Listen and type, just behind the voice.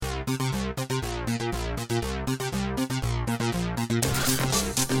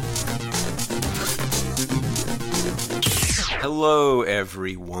Hello,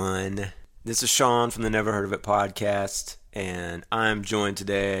 everyone. This is Sean from the Never Heard of It podcast, and I'm joined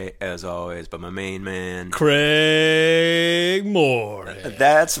today, as always, by my main man, Craig Moore.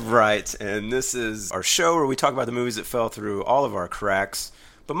 That's right, and this is our show where we talk about the movies that fell through all of our cracks,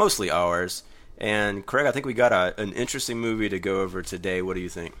 but mostly ours. And Craig, I think we got an interesting movie to go over today. What do you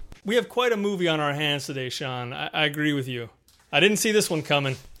think? We have quite a movie on our hands today, Sean. I agree with you. I didn't see this one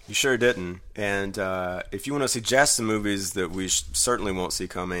coming. You sure didn't. And if you want to suggest some movies that we certainly won't see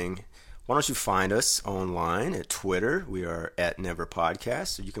coming, why don't you find us online at Twitter? We are at Never Podcast.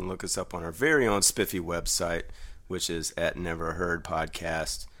 So you can look us up on our very own spiffy website, which is at Never Heard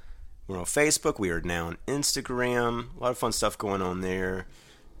Podcast. We're on Facebook. We are now on Instagram. A lot of fun stuff going on there.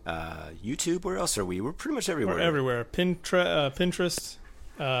 YouTube, where else are we? We're pretty much everywhere. We're everywhere. Pinterest,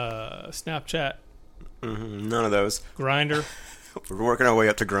 Snapchat. None of those. Grindr. We're working our way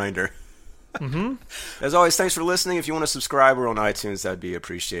up to Grindr. As always, thanks for listening. If you want to subscribe, we're on iTunes. That'd be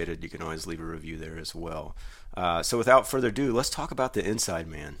appreciated. You can always leave a review there as well. So without further ado, let's talk about The Inside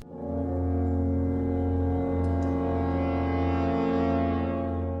Man.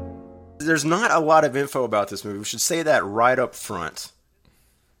 There's not a lot of info about this movie. We should say that right up front.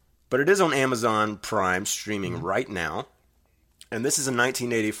 But it is on Amazon Prime, streaming right now. And this is a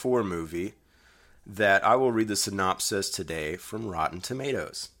 1984 movie that I will read the synopsis today from Rotten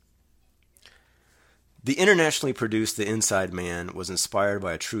Tomatoes. The internationally produced The Inside Man was inspired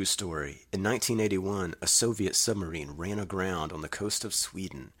by a true story. In 1981, a Soviet submarine ran aground on the coast of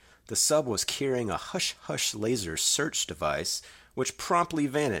Sweden. The sub was carrying a hush-hush laser search device, which promptly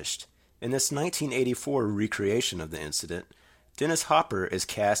vanished. In this 1984 recreation of the incident, Dennis Hopper is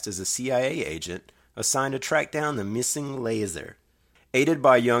cast as a CIA agent assigned to track down the missing laser. Aided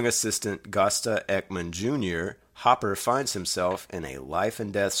by young assistant Gosta Ekman Jr., Hopper finds himself in a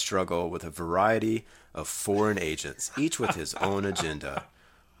life-and-death struggle with a variety of foreign agents, each with his own agenda.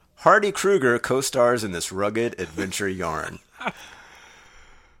 Hardy Kruger co-stars in this rugged adventure yarn.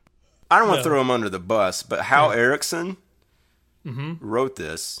 I don't want to throw him under the bus, but Hal Erickson wrote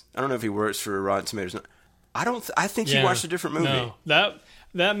this. I don't know if he works for Rotten Tomatoes. I think he watched a different movie. No,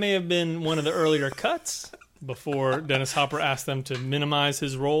 that may have been one of the earlier cuts before Dennis Hopper asked them to minimize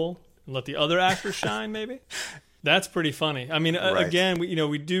his role and let the other actors shine, maybe. That's pretty funny. I mean, right. Again,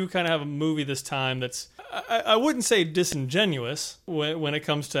 we do kind of have a movie this time that's, I wouldn't say disingenuous when it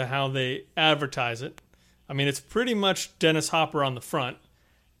comes to how they advertise it. I mean, it's pretty much Dennis Hopper on the front,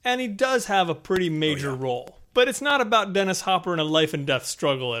 and he does have a pretty major role. But it's not about Dennis Hopper in a life and death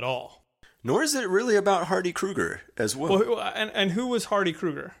struggle at all. Nor is it really about Hardy Kruger as well. And who was Hardy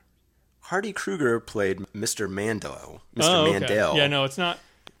Kruger? Hardy Kruger played Mr. Mandel. Okay. Mandel. Yeah, no, it's not.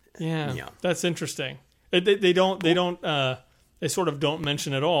 Yeah. That's interesting. They sort of don't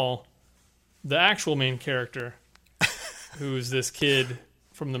mention at all the actual main character, who's this kid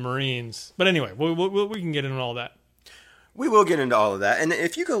from the Marines. But anyway, we can get into all that. We will get into all of that. And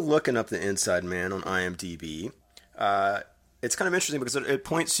if you go looking up The Inside Man on IMDb, it's kind of interesting because it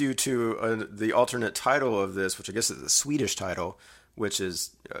points you to the alternate title of this, which I guess is the Swedish title, which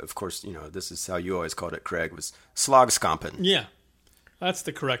is, of course, this is how you always called it, Craig, was Slagskampen. Yeah, that's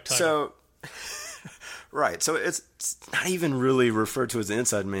the correct title. So, right. So it's not even really referred to as The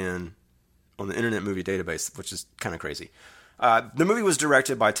Inside Man on the Internet Movie Database, which is kind of crazy. The movie was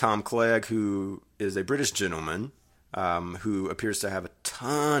directed by Tom Clegg, who is a British gentleman who appears to have a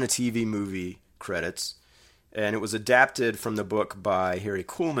ton of TV movie credits. And it was adapted from the book by Harry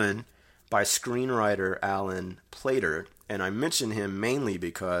Kuhlman by screenwriter Alan Plater. And I mention him mainly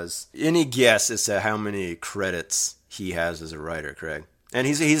because any guess as to how many credits he has as a writer, Craig? And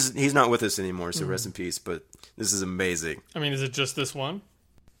he's not with us anymore, so rest in peace. But this is amazing. I mean, is it just this one?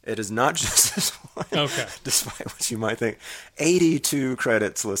 It is not just this one. Okay. Despite what you might think. 82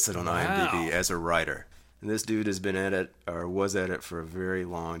 credits listed on IMDb as a writer. And this dude has been at it, or was at it, for a very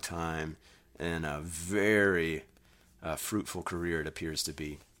long time. And a very fruitful career, it appears to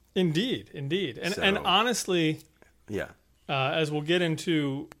be. Indeed. And honestly, as we'll get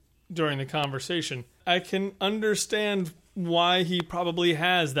into during the conversation, I can understand why he probably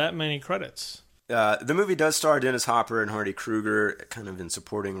has that many credits. The movie does star Dennis Hopper and Hardy Kruger, kind of in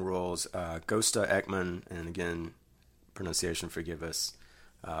supporting roles. Gosta Ekman, and again, pronunciation, forgive us,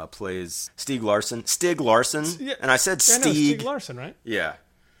 plays Stieg Larsson. Yeah. And I said Stieg. No, Stieg Larsson, right? Yeah.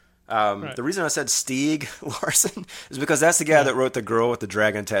 Right. The reason I said Stieg Larsson is because that's the guy that wrote the Girl with the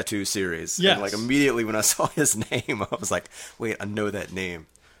Dragon Tattoo series. Yes. And immediately when I saw his name, I was like, wait, I know that name.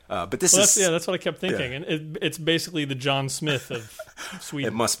 But this is... that's what I kept thinking. Yeah. And it's basically the John Smith of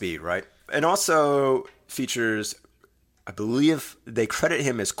Sweden. It must be, right? And also features, I believe they credit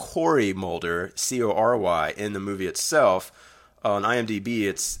him as Cory Mulder, Cory, in the movie itself. On IMDb,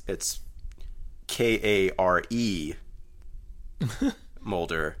 it's Kare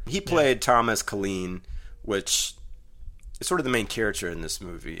Mulder. He played Thomas Colleen, which is sort of the main character in this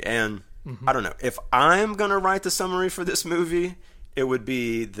movie. And I don't know, if I'm going to write the summary for this movie, it would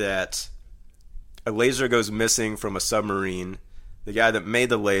be that a laser goes missing from a submarine. The guy that made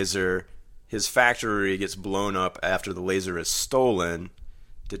the laser, his factory gets blown up after the laser is stolen.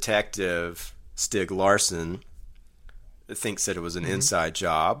 Detective Stig Larsson thinks that it was an inside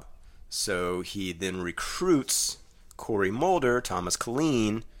job. So he then recruits Corey Mulder, Thomas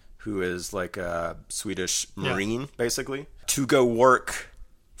Colleen, who is like a Swedish Marine, basically, to go work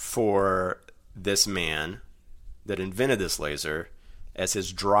for this man that invented this laser as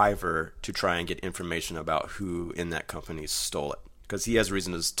his driver to try and get information about who in that company stole it. Because he has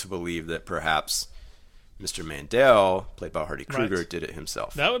reasons to believe that perhaps Mr. Mandel, played by Hardy Kruger, did it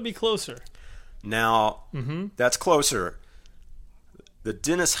himself. That would be closer. Now, that's closer. The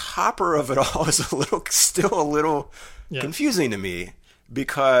Dennis Hopper of it all is still a little confusing to me,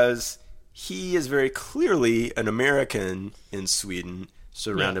 because he is very clearly an American in Sweden,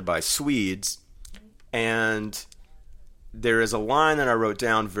 surrounded by Swedes, and there is a line that I wrote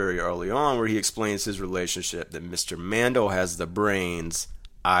down very early on where he explains his relationship, that Mr. Mandel has the brains,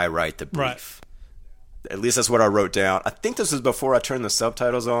 I write the brief. At least that's what I wrote down. I think this was before I turned the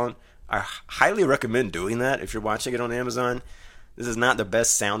subtitles on. I highly recommend doing that if you're watching it on Amazon. This is not the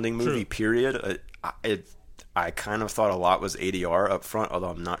best sounding movie, period. I kind of thought a lot was ADR up front, although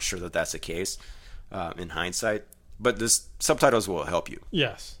I'm not sure that that's the case in hindsight. But this subtitles will help you.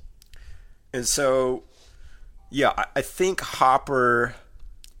 Yes. And so, yeah, I think Hopper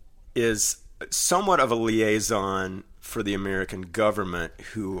is somewhat of a liaison for the American government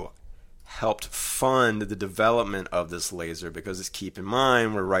who helped fund the development of this laser, because keep in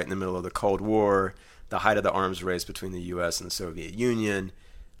mind, we're right in the middle of the Cold War, the height of the arms race between the U.S. and the Soviet Union.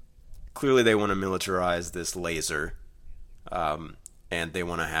 Clearly they want to militarize this laser, and they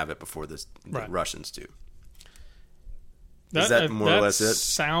want to have it before the Russians do. Is that more or less it?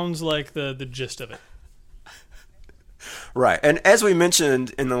 Sounds like the gist of it. Right. And as we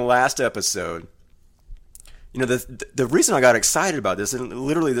mentioned in the last episode, you know, the reason I got excited about this, and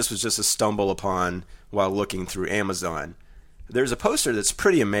literally this was just a stumble upon while looking through Amazon. There's a poster that's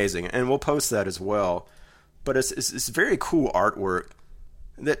pretty amazing, and we'll post that as well. But it's very cool artwork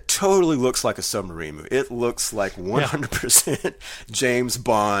that totally looks like a submarine movie. It looks like 100% James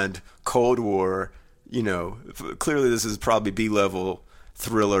Bond, Cold War. You know, clearly this is probably B-level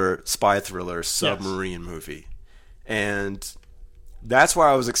thriller, spy thriller, submarine movie. And that's why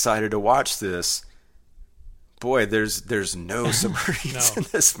I was excited to watch this. Boy, there's no submarines in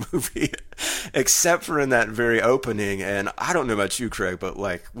this movie, except for in that very opening. And I don't know about you, Craig, but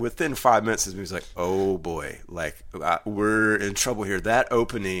like within 5 minutes, this movie's like, oh boy, like we're in trouble here. That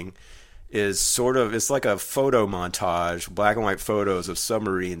opening is it's like a photo montage, black and white photos of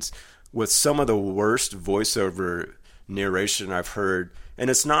submarines with some of the worst voiceover narration I've heard.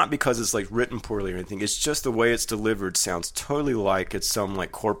 And it's not because it's like written poorly or anything. It's just the way it's delivered sounds totally like it's some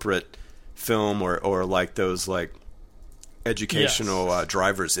like corporate film or like those like educational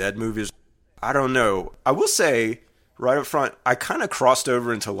driver's ed movies. I don't know. I will say right up front, I kind of crossed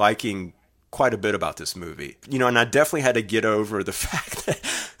over into liking quite a bit about this movie. You know, and I definitely had to get over the fact that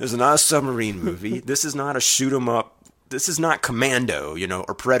this is not a submarine movie. This is not a shoot 'em up. This is not Commando, you know,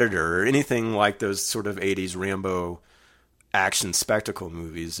 or Predator or anything like those sort of 80s Rambo action spectacle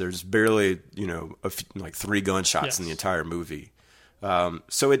movies. There's barely, you know, like 3 gunshots in the entire movie.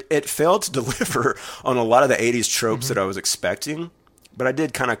 So it failed to deliver on a lot of the 80s tropes that I was expecting, but I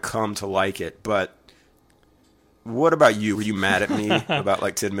did kind of come to like it. But what about you? Were you mad at me about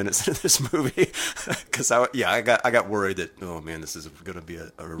like 10 minutes into this movie? Because I got worried that, oh man, this is going to be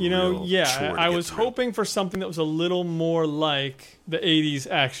a real chore to I get was through. hoping for something that was a little more like the 80s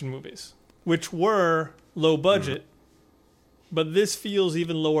action movies, which were low budget, but this feels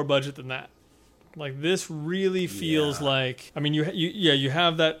even lower budget than that. Like this really feels like, I mean, you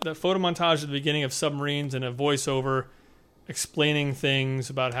have that photo montage at the beginning of submarines and a voiceover explaining things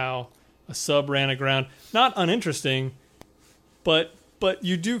about how a sub ran aground. Not uninteresting, but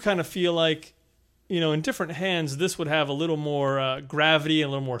you do kind of feel like, you know, in different hands, this would have a little more gravity and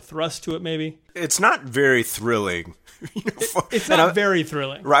a little more thrust to it. Maybe it's not very thrilling. You know, it's not very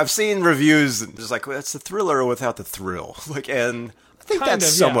thrilling. I've seen reviews just like, well, it's a thriller without the thrill. Like, and I think that's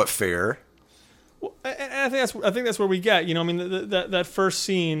somewhat fair. Well, and I think that's where we get. You know, I mean, that first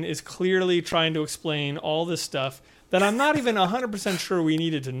scene is clearly trying to explain all this stuff that I'm not even 100% sure we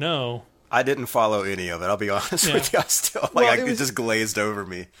needed to know. I didn't follow any of it. I'll be honest Yeah. with you. I still it just glazed over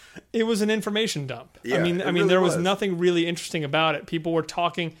me. It was an information dump. Yeah, I mean, really there was was. nothing really interesting about it. People were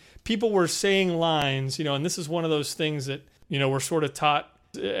talking, people were saying lines, and this is one of those things that, we're sort of taught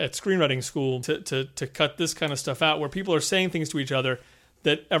at screenwriting school to cut this kind of stuff out, where people are saying things to each other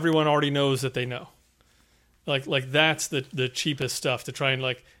that everyone already knows that they know. Like that's the cheapest stuff, to try and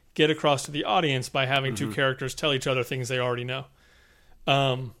like get across to the audience by having two characters tell each other things they already know.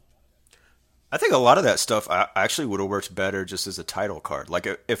 I think a lot of that stuff I actually would have worked better just as a title card. Like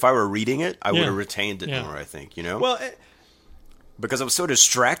if I were reading it, I would have retained it more, I think, Well, because I was so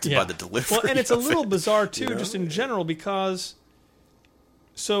distracted by the delivery. Well, and it's a little bizarre too, you know? just in general, because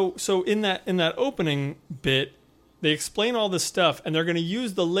so in that opening bit, they explain all this stuff, and they're going to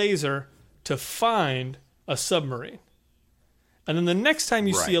use the laser to find a submarine. And then the next time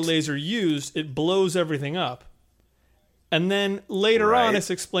you see a laser used, it blows everything up. And then later on, it's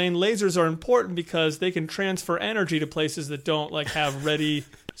explained lasers are important because they can transfer energy to places that don't like have ready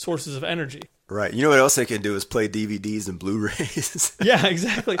sources of energy. Right. You know what else they can do is play DVDs and Blu-rays. Yeah,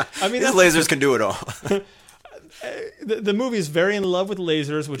 exactly. I mean, these lasers can do it all. The movie is very in love with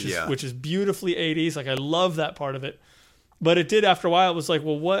lasers, which is beautifully 80s. Like, I love that part of it. But it did, after a while, it was like,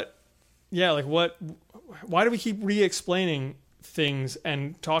 well, what? Yeah, like what? Why do we keep re-explaining things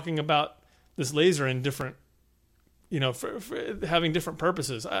and talking about this laser in different, for having different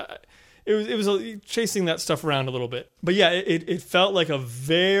purposes? It was chasing that stuff around a little bit. But yeah, it felt like a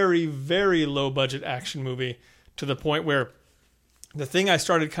very, very low budget action movie, to the point where the thing I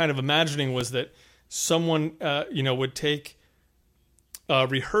started kind of imagining was that someone, would take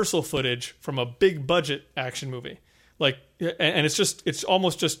rehearsal footage from a big budget action movie. Like, and it's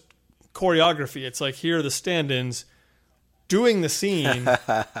almost just choreography. It's like, here are the stand-ins doing the scene,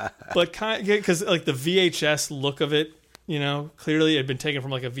 but because like the VHS look of it, clearly it had been taken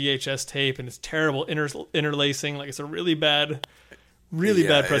from like a VHS tape, and it's terrible interlacing. Like, it's a really bad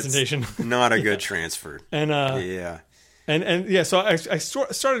presentation. It's not a good transfer. And so I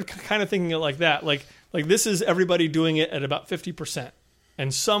started kind of thinking it like that. Like this is everybody doing it at about 50%.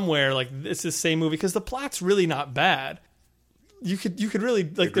 And somewhere, like, it's the same movie, because the plot's really not bad. You could really,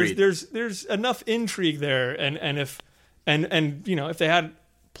 like, Agreed. there's enough intrigue there, and if they had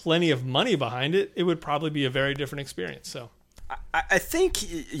plenty of money behind it, it would probably be a very different experience. So I think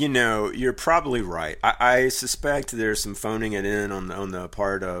you're probably right. I suspect there's some phoning it in on the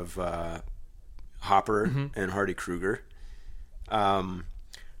part of Hopper and Hardy Kruger.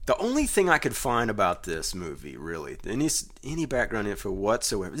 The only thing I could find about this movie, really, any background info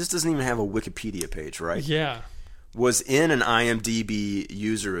whatsoever, this doesn't even have a Wikipedia page, right? Yeah. Was in an IMDb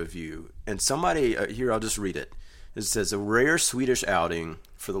user review. And somebody, here, I'll just read it. It says, a rare Swedish outing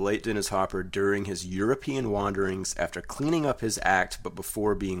for the late Dennis Hopper during his European wanderings after cleaning up his act, but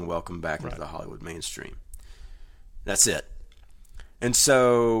before being welcomed back into the Hollywood mainstream. That's it. And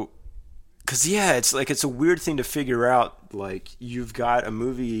so, because, it's a weird thing to figure out. Like, you've got a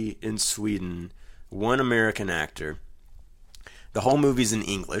movie in Sweden, one American actor, the whole movie's in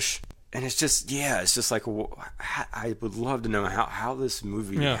English, and it's just like, I would love to know how this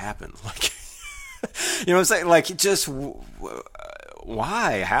movie happened. Like, you know what I'm saying? Like, just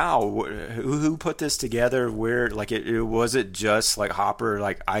why? How? Who put this together? Where? Like, was it just like Hopper?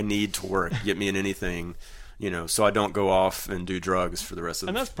 Like, I need to work. Get me in anything, so I don't go off and do drugs for the rest of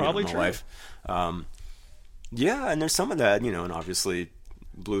and that's probably my true. life. And there's some of that, and obviously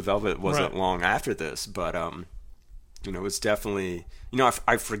Blue Velvet wasn't long after this, but it's definitely,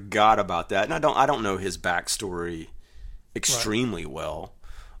 I forgot about that, and I don't know his backstory extremely well,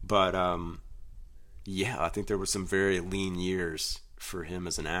 but I think there were some very lean years for him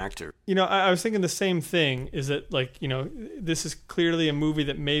as an actor. I was thinking the same thing, is that, like, this is clearly a movie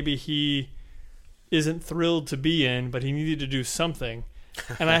that maybe he isn't thrilled to be in, but he needed to do something.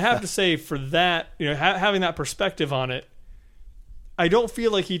 And I have to say, for that, having that perspective on it, I don't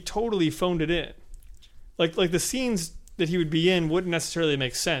feel like he totally phoned it in. Like the scenes that he would be in wouldn't necessarily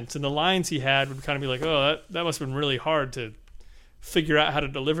make sense, and the lines he had would kind of be like, oh, that must have been really hard to figure out how to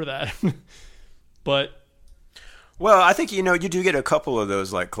deliver that. But well, I think you do get a couple of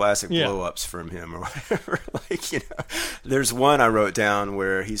those like classic blow-ups from him, or whatever. Like, there's one I wrote down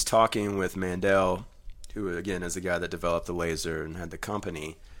where he's talking with Mandel, who again is the guy that developed the laser and had the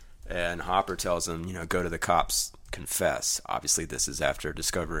company, and Hopper tells him, go to the cops, confess. Obviously, this is after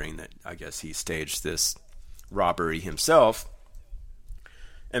discovering that I guess he staged this robbery himself.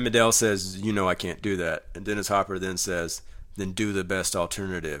 And Mandel says, I can't do that. And Dennis Hopper then says, then do the best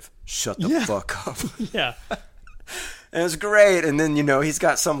alternative. Shut the fuck up. Yeah. And it's great. And then, he's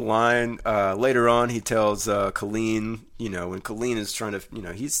got some line later on. He tells Colleen, when Colleen is trying to,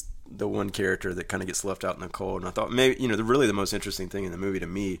 the one character that kind of gets left out in the cold. And I thought maybe, really the most interesting thing in the movie to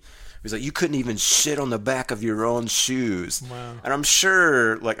me was like, you couldn't even shit on the back of your own shoes. Wow. And I'm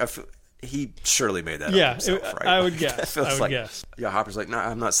sure, he surely made that up himself, right? I would guess. Guess. Yeah, Hopper's like, no,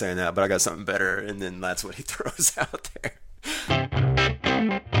 I'm not saying that, but I got something better. And then that's what he throws out there.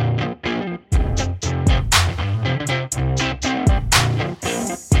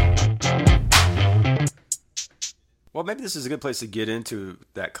 Well, maybe this is a good place to get into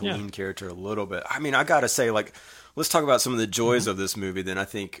that Colleen character a little bit. I mean, I got to say, let's talk about some of the joys of this movie. Then I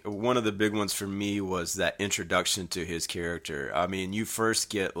think one of the big ones for me was that introduction to his character. I mean, you first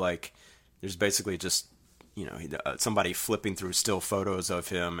get, there's basically just, somebody flipping through still photos of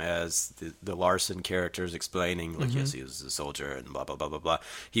him as the Larson character is explaining, yes, he was a soldier and blah, blah, blah, blah, blah.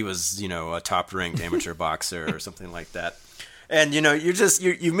 He was, a top-ranked amateur boxer or something like that. And,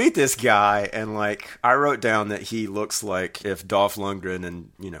 you meet this guy, and, I wrote down that he looks like if Dolph Lundgren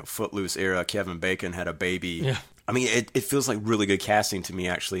and, Footloose era Kevin Bacon had a baby. Yeah. I mean, it feels like really good casting to me,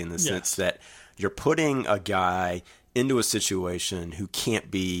 actually, in the sense that you're putting a guy into a situation who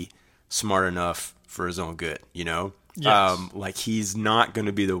can't be smart enough for his own good, Yes. He's not going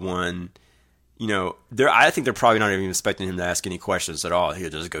to be the one... I think they're probably not even expecting him to ask any questions at all.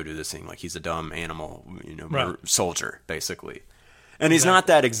 He'll just go do this thing like he's a dumb animal, right. soldier, basically. And he's not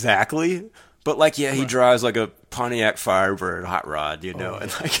that exactly, but he drives like a Pontiac Firebird hot rod,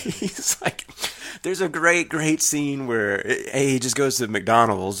 and he's there's a great scene where he just goes to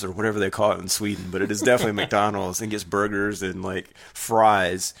McDonald's or whatever they call it in Sweden, but it is definitely McDonald's, and gets burgers and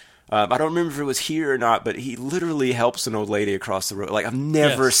fries. I don't remember if it was here or not, but he literally helps an old lady across the road. I've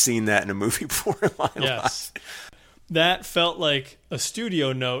never seen that in a movie before in my life. That felt like a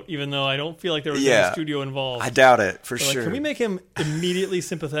studio note, even though I don't feel like there was any studio involved. I doubt it, for sure. Can we make him immediately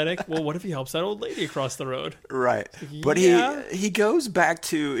sympathetic? Well, what if he helps that old lady across the road? Right. But he goes back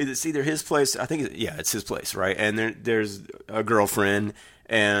to, it's either his place, I think, it's his place, right? And there's a girlfriend,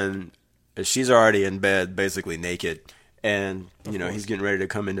 and she's already in bed, basically naked. And, he's getting ready to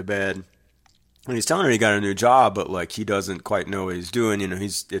come into bed. And he's telling her he got a new job, but, he doesn't quite know what he's doing.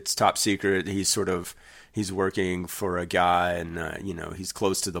 It's top secret. He's working for a guy, and, he's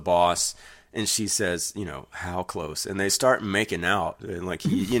close to the boss. And she says, how close? And they start making out. And,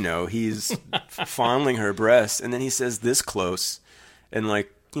 he's fondling her breast. And then he says, this close. And,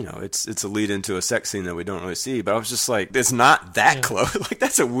 it's a lead into a sex scene that we don't really see. But I was just like, it's not that close.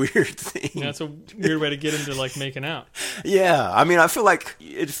 That's a weird thing. Yeah, that's a weird way to get him to making out. Yeah, I mean, I feel like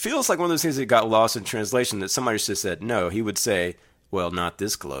it feels like one of those things that got lost in translation. That somebody just said no. He would say, "Well, not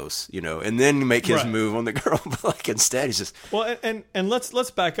this close," and then make his move on the girl. But instead, he's just and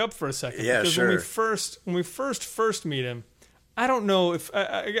let's back up for a second. Yeah, because sure. When we first meet him, I don't know if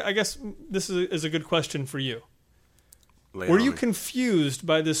I guess this is a good question for you. Were you confused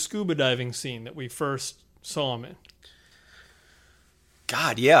by this scuba diving scene that we first saw him in?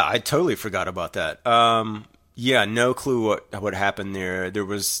 God, yeah, I totally forgot about that. No clue what happened there. There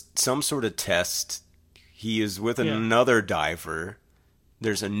was some sort of test. He is with another diver.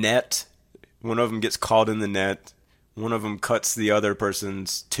 There's a net. One of them gets caught in the net. One of them cuts the other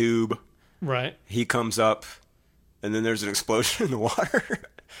person's tube. Right. He comes up, and then there's an explosion in the water.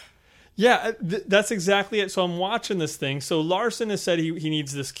 Yeah, that's exactly it. So I'm watching this thing. So Larson has said he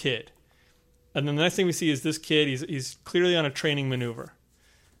needs this kid. And then the next thing we see is this kid. He's clearly on a training maneuver.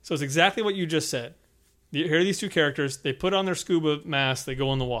 So it's exactly what you just said. Here are these two characters. They put on their scuba masks. They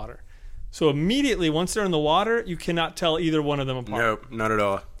go in the water. So immediately, once they're in the water, you cannot tell either one of them apart. Nope, not at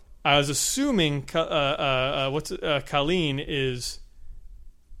all. I was assuming Colleen is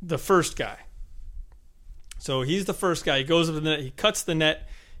the first guy. So he's the first guy. He goes up to the net. He cuts the net.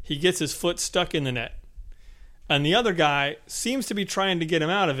 He gets his foot stuck in the net. And the other guy seems to be trying to get him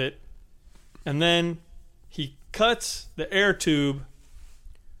out of it. And then he cuts the air tube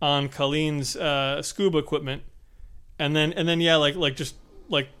on Colleen's scuba equipment. And then just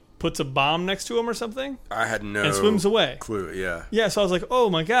puts a bomb next to him or something. I had no and swims away. Clue, yeah. Yeah, so I was like, oh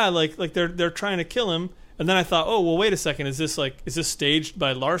my God, they're trying to kill him. And then I thought, oh well, wait a second, is this staged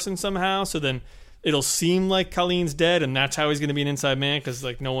by Larson somehow? So then it'll seem like Colleen's dead, and that's how he's going to be an inside man because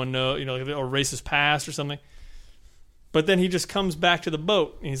no one knows, or race his past or something. But then he just comes back to the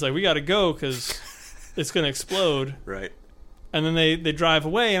boat, and he's like, we got to go because it's going to explode. Right. And then they drive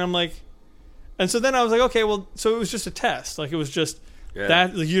away, and I'm like, and so then I was like, okay, well, so it was just a test. It was just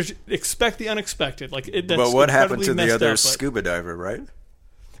that you expect the unexpected. But what happened to the other scuba diver, right?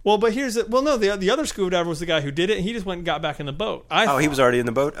 Well, but the other scuba diver was the guy who did it, and he just went and got back in the boat. He was already in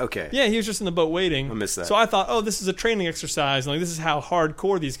the boat? Okay. Yeah, he was just in the boat waiting. I missed that. So I thought, oh, this is a training exercise, and this is how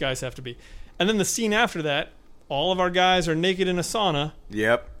hardcore these guys have to be. And then the scene after that, all of our guys are naked in a sauna.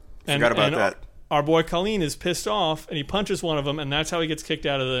 Yep. Forgot about that. Our boy Colleen is pissed off, and he punches one of them, and that's how he gets kicked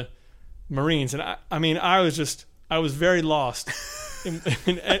out of the Marines. And I was very lost in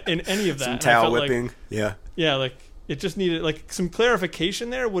any of that. Some towel whipping, like, yeah, like it just needed like some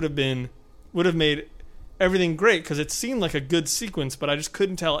clarification there would have made everything great, because it seemed like a good sequence, but I just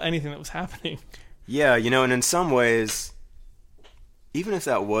couldn't tell anything that was happening. Yeah, and in some ways, even if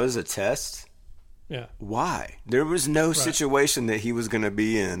that was a test, why? There was no situation that he was going to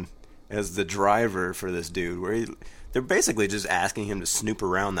be in as the driver for this dude, where they're basically just asking him to snoop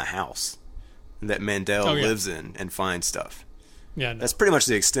around the house that Mandel lives in and find stuff. Yeah, that's pretty much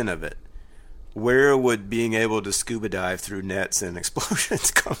the extent of it. Where would being able to scuba dive through nets and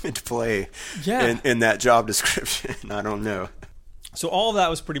explosions come into play in that job description? I don't know. So all of that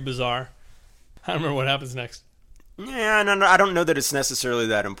was pretty bizarre. I don't remember what happens next. Yeah, no, I don't know that it's necessarily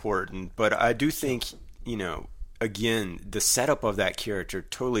that important, but I do think, again, the setup of that character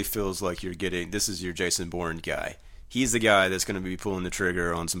totally feels like you're getting, this is your Jason Bourne guy. He's the guy that's going to be pulling the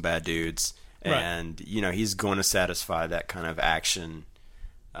trigger on some bad dudes, and, he's going to satisfy that kind of action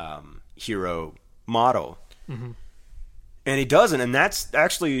hero model. Mm-hmm. And he doesn't, and that's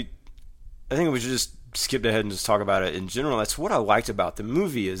actually, I think we should just skip ahead and just talk about it in general. That's what I liked about the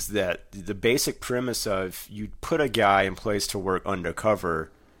movie, is that the basic premise of you put a guy in place to work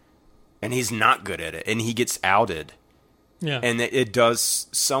undercover, and he's not good at it, and he gets outed. Yeah. And it does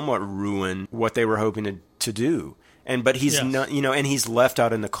somewhat ruin what they were hoping to do. But he's not, and he's left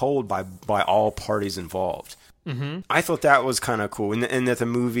out in the cold by all parties involved. Mm-hmm. I thought that was kind of cool, and that the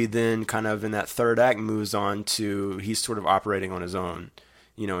movie then kind of in that third act moves on to he's sort of operating on his own,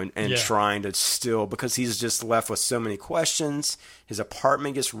 and trying to still, because he's just left with so many questions. His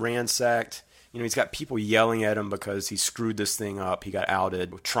apartment gets ransacked. He's got people yelling at him because he screwed this thing up. He got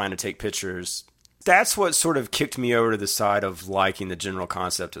outed trying to take pictures. That's what sort of kicked me over to the side of liking the general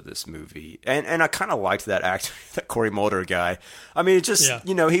concept of this movie. And I kind of liked that actor, that Corey Mulder guy. I mean, it just,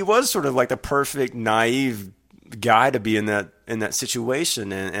 he was sort of like the perfect naive guy to be in that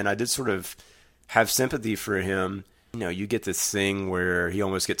situation. And I did sort of have sympathy for him. You get this thing where he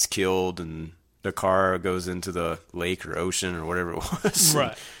almost gets killed and the car goes into the lake or ocean or whatever it was.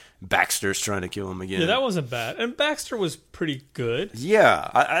 Right. Baxter's trying to kill him again. Yeah, that wasn't bad. And Baxter was pretty good. Yeah,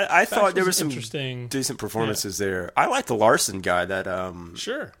 I thought there was some interesting, decent performances there. I like the Larson guy. That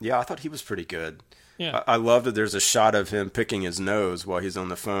sure. Yeah, I thought he was pretty good. Yeah, I love that there's a shot of him picking his nose while he's on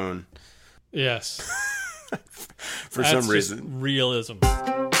the phone. Yes. For some reason. Just realism.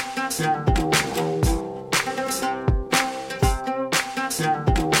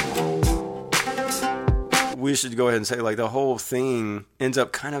 We should go ahead and say, like, the whole thing ends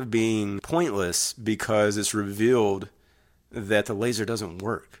up kind of being pointless because it's revealed that the laser doesn't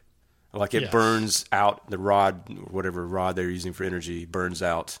work. Like, it burns out the rod, whatever rod they're using for energy, burns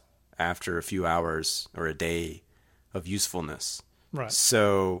out after a few hours or a day of usefulness. Right.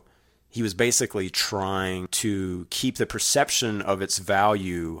 So he was basically trying to keep the perception of its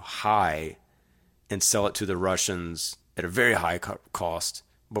value high and sell it to the Russians at a very high cost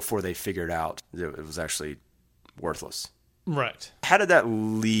before they figured out that it was actually worthless. Right. How did that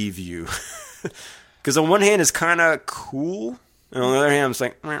leave you? Because on one hand, it's kind of cool. And on the other hand, I'm just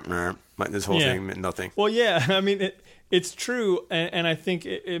like this whole thing meant nothing. Well, yeah. I mean, it's true. And I think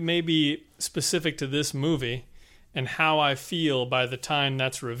it may be specific to this movie and how I feel by the time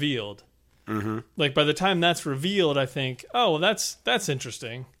that's revealed. Mm-hmm. Like, by the time that's revealed, I think, oh, well, that's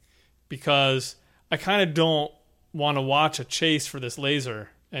interesting. Because I kind of don't want to watch a chase for this laser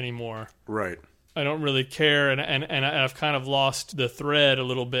anymore. Right. I don't really care, and I've kind of lost the thread a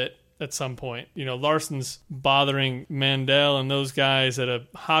little bit at some point. Larson's bothering Mandel and those guys at a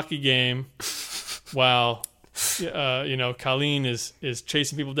hockey game while, Colleen is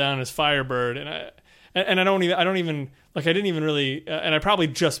chasing people down as Firebird, and I don't even like, I didn't even really, and I probably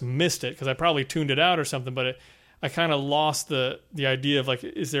just missed it because I probably tuned it out or something, but I kind of lost the idea of, like,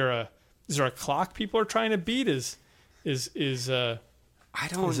 is there a clock people are trying to beat? Is there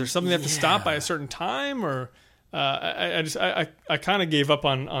something they have to stop by a certain time, or I kind of gave up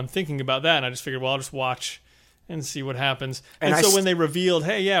on thinking about that, and I just figured, well, I'll just watch and see what happens. And so when they revealed,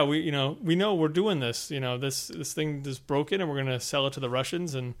 hey, yeah, we know we're doing this, this thing is broken, and we're going to sell it to the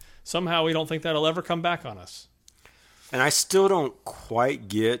Russians, and somehow we don't think that'll ever come back on us. And I still don't quite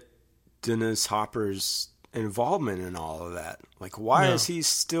get Dennis Hopper's involvement in all of that. Like, why is he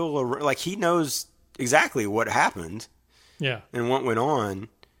still like, he knows exactly what happened. Yeah. And what went on.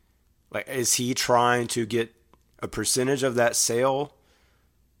 Like, is he trying to get a percentage of that sale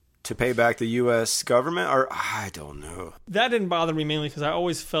to pay back the U.S. government? Or I don't know. That didn't bother me mainly because I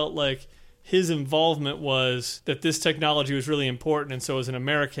always felt like his involvement was that this technology was really important, and so as an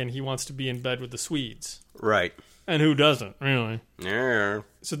American, he wants to be in bed with the Swedes. Right. And who doesn't, really? Yeah.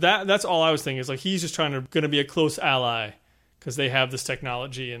 So that's all I was thinking, is like he's just going to be a close ally because they have this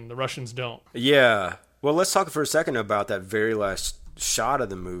technology and the Russians don't. Yeah. Well, let's talk for a second about that very last shot of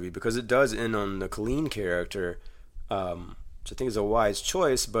the movie, because it does end on the Colleen character, which I think is a wise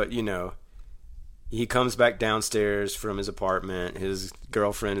choice, but, you know, he comes back downstairs from his apartment. His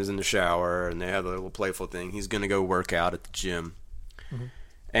girlfriend is in the shower, and they have a little playful thing. He's going to go work out at the gym. Mm-hmm.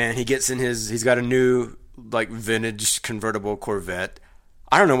 And he gets in he's got a new, like, vintage convertible Corvette.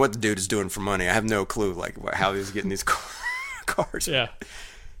 I don't know what the dude is doing for money. I have no clue, like, how he's getting these cars. Yeah.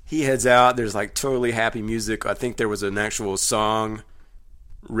 He heads out. There's, like, totally happy music. I think there was an actual song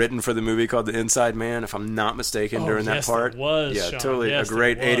written for the movie called The Inside Man, if I'm not mistaken, during that part. There was, yeah, Sean. totally yes, a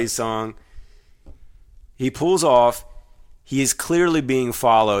great 80s song. He pulls off. He is clearly being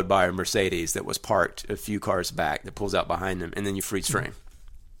followed by a Mercedes that was parked a few cars back that pulls out behind him, and then you freeze frame.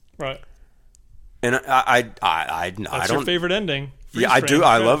 Right. And I That's don't. your favorite ending. Freeze frame. I do.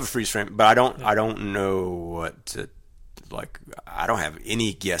 I love a freeze frame, but I don't know what to like. I don't have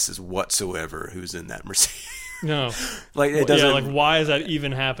any guesses whatsoever who's in that Mercedes. No. Like it doesn't. Yeah, like why is that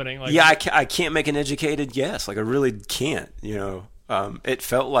even happening? Like, yeah, I can't make an educated guess. Like I really can't. You know. It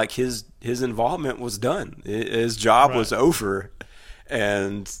felt like his involvement was done. His job was over,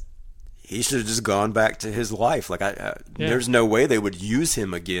 and he should have just gone back to his life. Like there's no way they would use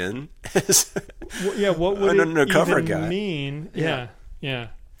him again. What would an it undercover even guy mean? Yeah.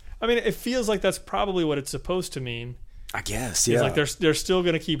 I mean, it feels like that's probably what it's supposed to mean. I guess. Yeah. It's like they're still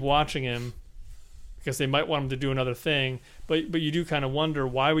going to keep watching him because they might want him to do another thing. But you do kind of wonder,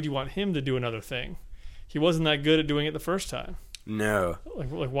 why would you want him to do another thing? He wasn't that good at doing it the first time. No.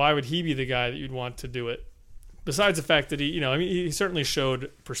 Like why would he be the guy that you'd want to do it? Besides the fact that he certainly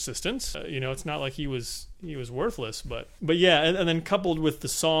showed persistence. It's not like he was worthless, but yeah, and then coupled with the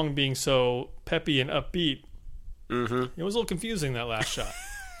song being so peppy and upbeat, it was a little confusing, that last shot.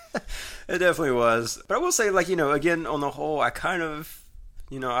 It definitely was. But I will say, like, again, on the whole, I kind of,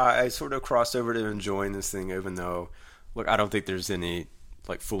 I sort of crossed over to enjoying this thing, even though, look, I don't think there's any,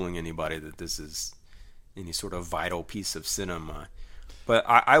 like, fooling anybody that this is any sort of vital piece of cinema. But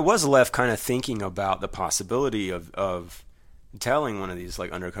I was left kind of thinking about the possibility of telling one of these,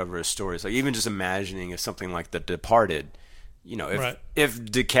 like, undercover stories. Like, even just imagining if something like The Departed, if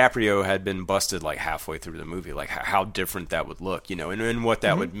DiCaprio had been busted, like, halfway through the movie, like, how different that would look, and what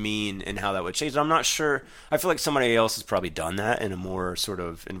that would mean and how that would change. I'm not sure. I feel like somebody else has probably done that in a more sort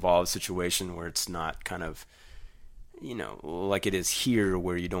of involved situation where it's not kind of, like it is here,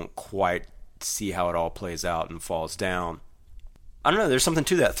 where you don't quite see how it all plays out and falls down. I don't know. There's something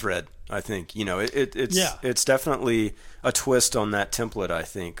to that thread, I think. It's definitely a twist on that template, I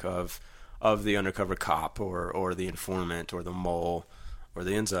think, of the undercover cop or the informant or the mole or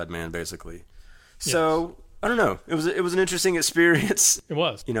the inside man, basically. Yes. So I don't know. It was an interesting experience. It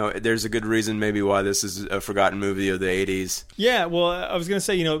was. There's a good reason maybe why this is a forgotten movie of the 80s. Yeah. Well, I was going to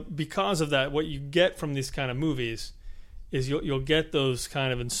say, because of that, what you get from these kind of movies is you'll get those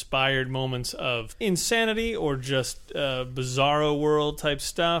kind of inspired moments of insanity or just bizarro world type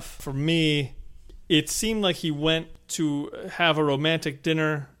stuff. For me, it seemed like he went to have a romantic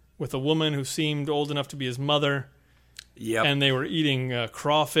dinner with a woman who seemed old enough to be his mother. Yep. And they were eating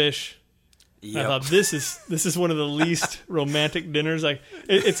crawfish. Yep. I thought this is one of the least romantic dinners. Like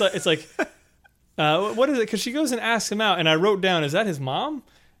it's like what is it? Because she goes and asks him out, and I wrote down, is that his mom?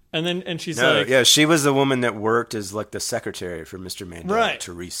 And she's like... Yeah, she was the woman that worked as, like, the secretary for Mr. Mandel, right.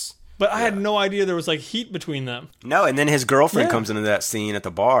 Therese. But I had no idea there was, like, heat between them. No, and then his girlfriend comes into that scene at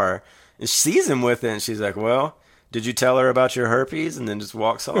the bar and sees him with it, and she's like, well, did you tell her about your herpes? And then just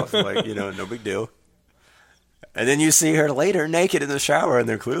walks off, like, no big deal. And then you see her later naked in the shower, and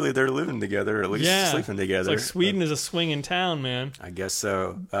they're living together, or at least sleeping together. It's like Sweden is a swinging town, man. I guess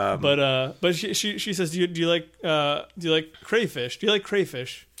so. But she says, do you like crayfish? Do you like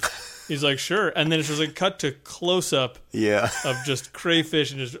crayfish? He's like, sure. And then it's just like cut to close up of just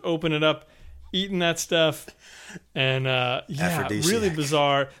crayfish, and just open it up, eating that stuff. And really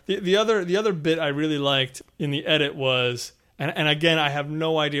bizarre. The other bit I really liked in the edit was, and again, I have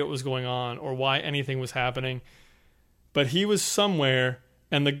no idea what was going on or why anything was happening, but he was somewhere,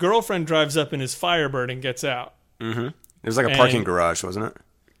 and the girlfriend drives up in his Firebird and gets out. Mm-hmm. It was like a parking garage, wasn't it?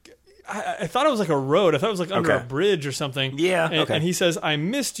 I thought it was like a road. I thought it was like under a bridge or something. Yeah, and he says, I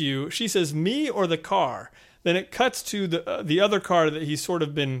missed you. She says, me or the car? Then it cuts to the other car that he's sort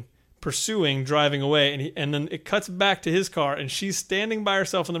of been pursuing, driving away, and then it cuts back to his car, and she's standing by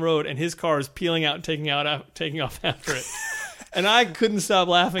herself on the road, and his car is peeling out and taking off after it. And I couldn't stop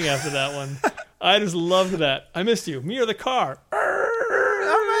laughing after that one. I just loved that. I missed you. Me or the car?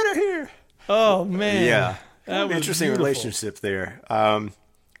 I'm out of here. Oh, man. Yeah. That was Interesting beautiful. relationship there.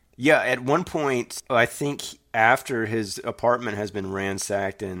 Yeah, at one point, I think after his apartment has been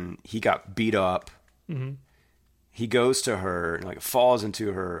ransacked and he got beat up, he goes to her, like falls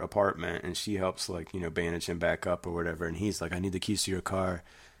into her apartment, and she helps, like, bandage him back up or whatever. And he's like, I need the keys to your car.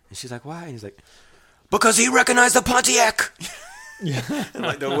 And she's like, why? And he's like, because he recognized the Pontiac. Yeah. And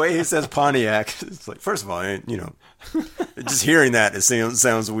like the way he says Pontiac, it's like, first of all, just hearing that, it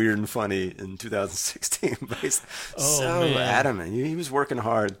sounds weird and funny in 2016. But he's so adamant. He was working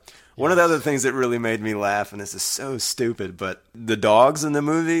hard. One of the other things that really made me laugh, and this is so stupid, but the dogs in the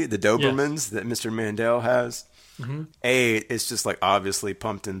movie, the Dobermans that Mr. Mandel has, it's just like obviously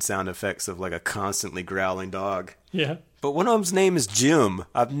pumped in sound effects of like a constantly growling dog. Yeah. But one of them's name is Jim.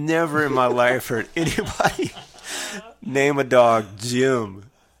 I've never in my life heard anybody name a dog Jim.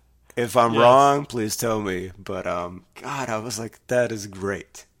 If I'm wrong, please tell me. But God, I was like, that is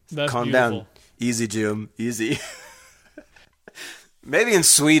great. That's Calm beautiful. down. Easy, Jim. Easy. Maybe in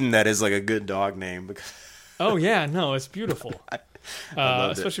Sweden that is like a good dog name. Because Oh, yeah. No, it's beautiful.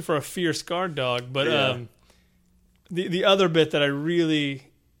 loved it. Especially for a fierce guard dog. But Yeah. the other bit that I really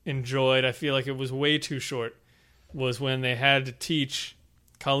enjoyed, I feel like it was way too short, was when they had to teach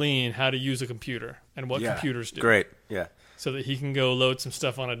Colleen how to use a computer and what computers do. Great. Yeah. So that he can go load some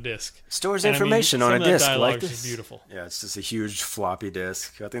stuff on a disk. Stores And, I mean, information on a some of that disc dialogue like is this. beautiful. Yeah, it's just a huge floppy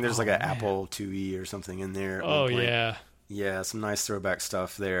disk. I think there's like an Apple IIe or something in there. at Oh, one point. yeah. Yeah, some nice throwback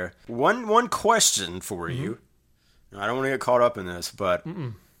stuff there. One question for you. I don't want to get caught up in this, but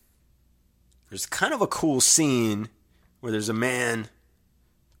there's kind of a cool scene where there's a man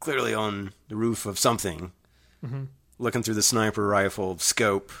clearly on the roof of something, looking through the sniper rifle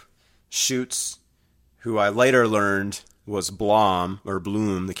scope, shoots who I later learned was Bloom,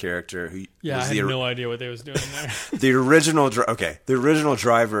 the character. Who Yeah, was I had no idea what they was doing there. the original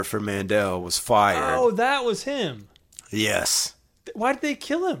driver for Mandel was fired. Oh, that was him. Yes. Why did they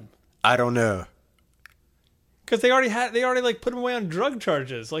kill him? I don't know. Because they already like put him away on drug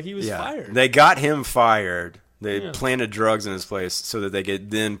charges. Like he was fired. They got him fired. They Yeah. planted drugs in his place so that they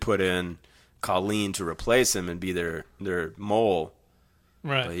could then put in Colleen to replace him and be their mole.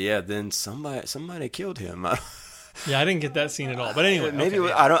 Right. But yeah, then somebody killed him. Yeah, I didn't get that scene at all. But anyway, Maybe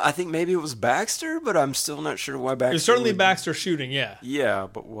okay, I think maybe it was Baxter, but I'm still not sure why Baxter. it was certainly would- Baxter shooting. Yeah. Yeah,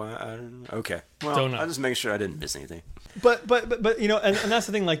 but why? I don't know. Okay. Well, Don't know. I'll just make sure I didn't miss anything. But and that's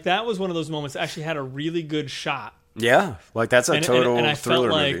the thing. Like that was one of those moments that actually had a really good shot. Yeah, like that's a total and I thriller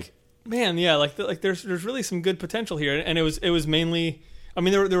felt like, movie. man, yeah, like there's really some good potential here, and it was mainly, I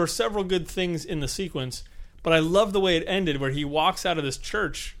mean, there were several good things in the sequence, but I love the way it ended, where he walks out of this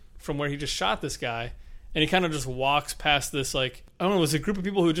church from where he just shot this guy, and he kind of just walks past this, like, I don't know, was it a group of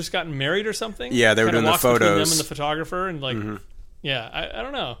people who had just gotten married or something? Yeah, they were Kinda doing the walks between photos. them and the photographer, and like, yeah, I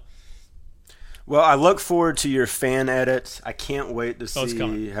don't know. Well, I look forward to your fan edit. I can't wait to it's see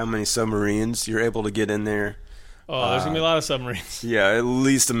coming. how many submarines you're able to get in there. Oh, there's gonna be a lot of submarines, Yeah, at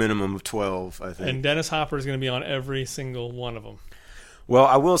least a minimum of 12, I think. and Dennis Hopper is gonna be on every single one of them. Well,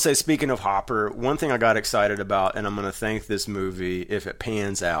 I will say, speaking of Hopper, one thing I got excited about, and I'm going to thank this movie if it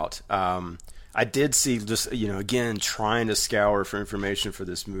pans out. I did see, just, again, trying to scour for information for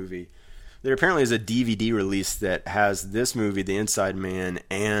this movie. There apparently is a DVD release that has this movie, The Inside Man,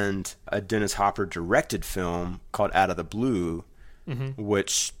 and a Dennis Hopper directed film called Out of the Blue,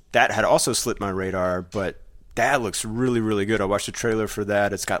 which that had also slipped my radar, but that looks really, really good. I watched the trailer for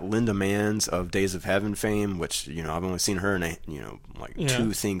that. It's got Linda Manns of Days of Heaven fame, which, I've only seen her in,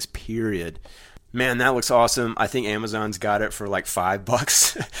 two things, period. Man, that looks awesome. I think Amazon's got it for like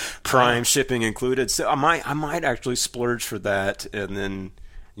 $5, Prime shipping included. So I might actually splurge for that. And then,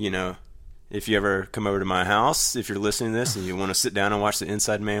 if you ever come over to my house, if you're listening to this and you want to sit down and watch The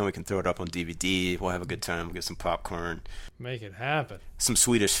Inside Man, we can throw it up on DVD. We'll have a good time. We'll get some popcorn, Make it happen. some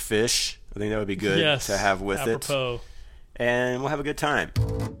Swedish fish. I think that would be good Yes, to have with apropos. it. And we'll have a good time.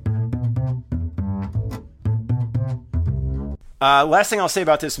 Last thing I'll say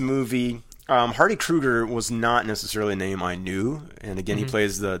about this movie, Hardy Kruger was not necessarily a name I knew. And again, he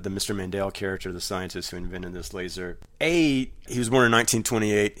plays the Mr. Mandel character, the scientist who invented this laser. He was born in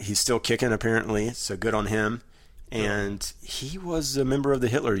 1928. He's still kicking, apparently, so good on him. And he was a member of the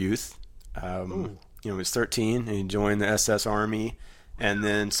Hitler Youth. He was 13 and he joined the SS Army. And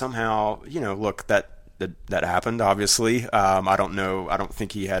then somehow, look, that happened, obviously. I don't know. I don't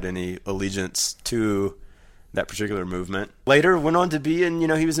think he had any allegiance to that particular movement. Later went on to be in,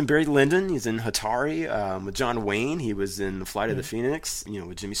 he was in Barry Lyndon. He's in Hatari with John Wayne. He was in Flight of the Phoenix,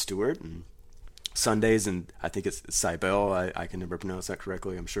 with Jimmy Stewart. And Sundays, and I think it's Cybele. I can never pronounce that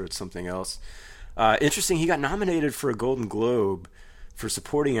correctly. I'm sure it's something else. Interesting, he got nominated for a Golden Globe for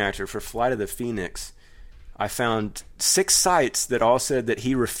supporting actor for Flight of the Phoenix. I found 6 sites that all said that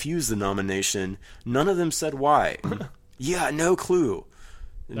he refused the nomination. None of them said why. Yeah, no clue.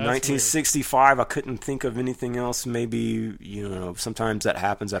 In 1965, weird. I couldn't think of anything else. Maybe, sometimes that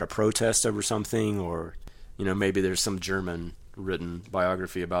happens at a protest over something, or, maybe there's some German written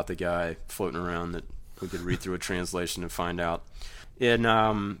biography about the guy floating around that we could read through a translation and find out. In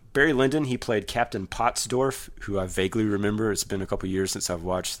Barry Lyndon, he played Captain Pottsdorf, who I vaguely remember. It's been a couple years since I've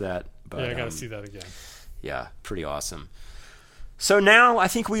watched that. But, yeah, I got to see that again. Yeah, pretty awesome. So now I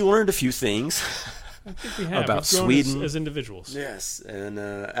think we learned a few things. I think we have. About Sweden as individuals. Yes, and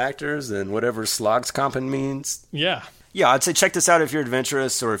actors and whatever Slagskampen means. Yeah. Yeah, I'd say check this out if you're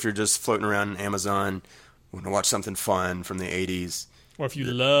adventurous or if you're just floating around Amazon, want to watch something fun from the 80s. Or if you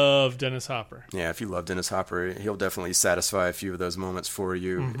love Dennis Hopper. Yeah, if you love Dennis Hopper, he'll definitely satisfy a few of those moments for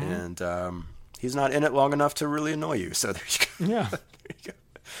you. Mm-hmm. And he's not in it long enough to really annoy you, so there you go. Yeah. There you go.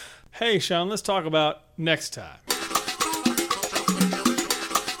 Hey, Sean, let's talk about Next Time.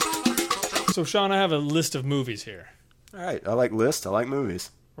 So, Sean, I have a list of movies here. All right. I like lists. I like movies.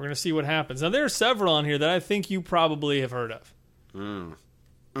 We're going to see what happens. Now, there are several on here that I think you probably have heard of. And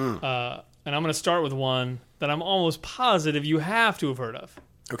I'm going to start with one that I'm almost positive you have to have heard of.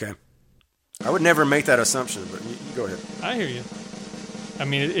 Okay. I would never make that assumption, but you go ahead. I hear you. I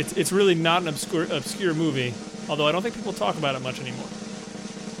mean, it's really not an obscure movie, although I don't think people talk about it much anymore.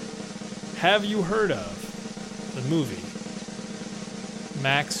 Have you heard of the movie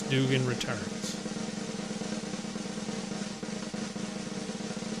Max Dugan Returns?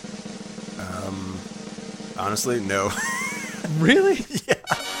 Honestly, no. Really? Yeah.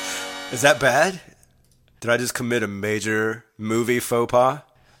 Is that bad? Did I just commit a major movie faux pas?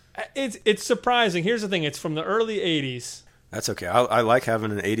 It's surprising. Here's the thing. It's from the early 80s. That's okay. I like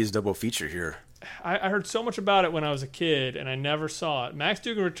having an 80s double feature here. I heard so much about it when I was a kid, and I never saw it. Max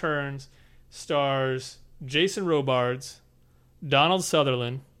Dugan Returns stars Jason Robards, Donald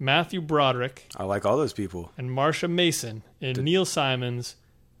Sutherland, Matthew Broderick. I like all those people. And Marsha Mason in Neil Simon's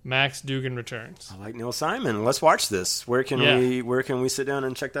Max Dugan Returns. I like Neil Simon. Let's watch this. Where can we sit down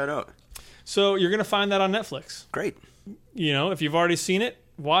and check that out? So you're going to find that on Netflix. Great. If you've already seen it,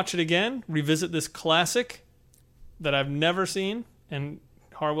 watch it again. Revisit this classic that I've never seen and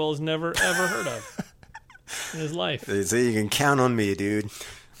Harwell has never, ever heard of in his life. So you can count on me, dude.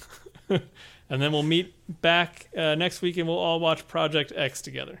 And then we'll meet back next week and we'll all watch Project X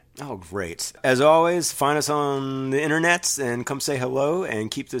together. Oh, great. As always, find us on the internets and come say hello and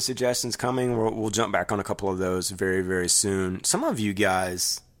keep the suggestions coming. We'll jump back on a couple of those very, very soon. Some of you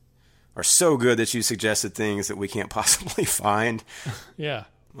guys are so good that you suggested things that we can't possibly find. Yeah.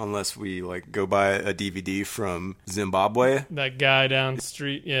 Unless we go buy a DVD from Zimbabwe. That guy down the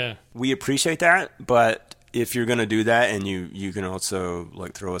street, yeah. We appreciate that, but if you're going to do that and you can also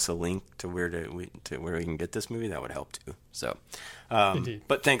throw us a link to where we can get this movie, that would help too. So, Indeed.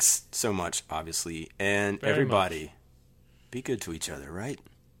 But thanks so much, obviously, and very everybody, much. Be good to each other, right?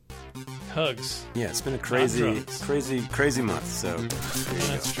 Hugs. Yeah, it's been a crazy month. So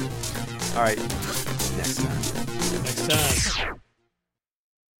that's true. All right, next time. Next time.